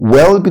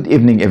Well, good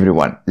evening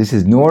everyone. This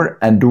is Noor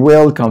and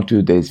welcome to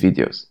today's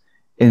videos.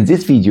 In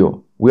this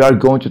video, we are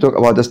going to talk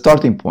about the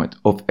starting point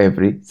of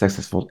every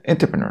successful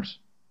entrepreneur.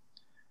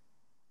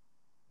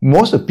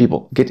 Most of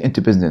people get into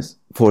business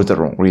for the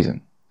wrong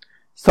reason.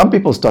 Some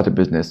people start a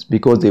business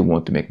because they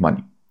want to make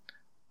money.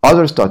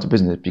 Others start a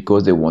business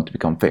because they want to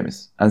become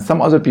famous. And some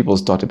other people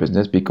start a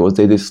business because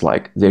they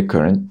dislike their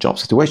current job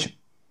situation.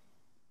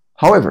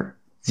 However,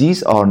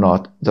 these are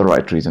not the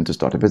right reason to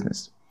start a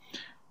business.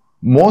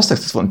 Most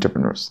successful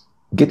entrepreneurs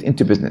get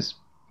into business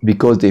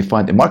because they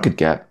find a market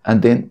gap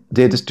and then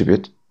they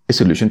distribute a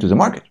solution to the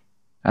market.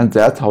 And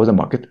that's how the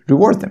market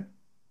rewards them.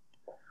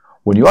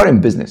 When you are in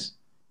business,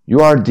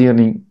 you are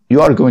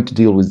going to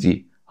deal with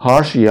the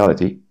harsh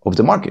reality of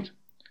the market.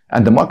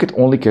 And the market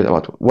only cares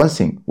about one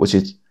thing, which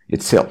is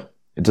itself.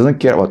 It doesn't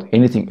care about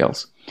anything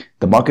else.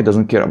 The market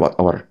doesn't care about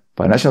our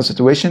financial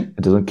situation.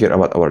 It doesn't care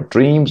about our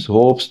dreams,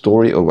 hopes,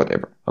 story, or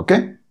whatever.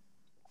 Okay?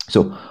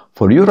 So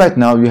for you right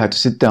now, you have to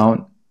sit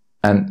down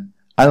and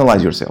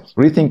analyze yourself.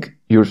 Rethink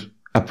your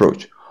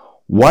approach.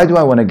 Why do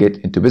I want to get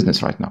into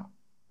business right now?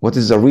 What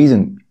is the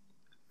reason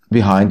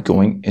behind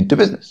going into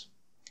business?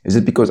 Is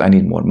it because I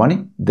need more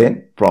money?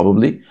 Then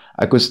probably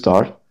I could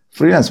start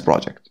freelance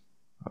project.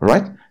 All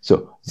right?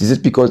 So is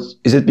it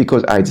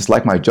because I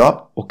dislike my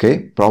job? Okay,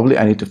 probably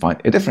I need to find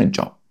a different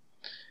job.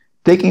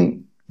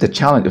 Taking the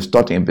challenge of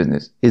starting a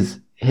business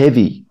is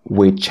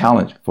heavyweight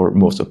challenge for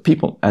most of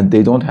people, and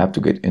they don't have to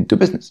get into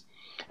business.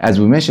 As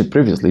we mentioned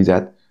previously,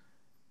 that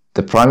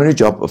the primary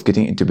job of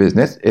getting into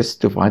business is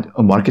to find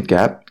a market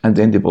gap and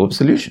then develop a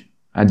solution.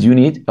 And you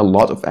need a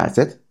lot of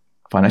assets,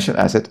 financial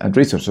assets and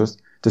resources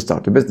to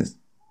start a business.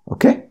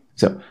 Okay?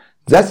 So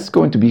that's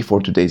going to be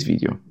for today's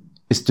video,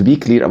 is to be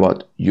clear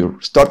about your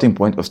starting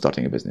point of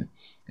starting a business.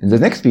 In the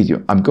next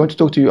video, I'm going to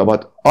talk to you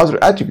about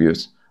other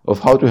attributes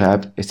of how to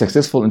have a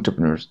successful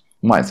entrepreneur's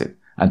mindset.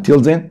 Until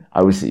then,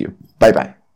 I will see you. Bye-bye.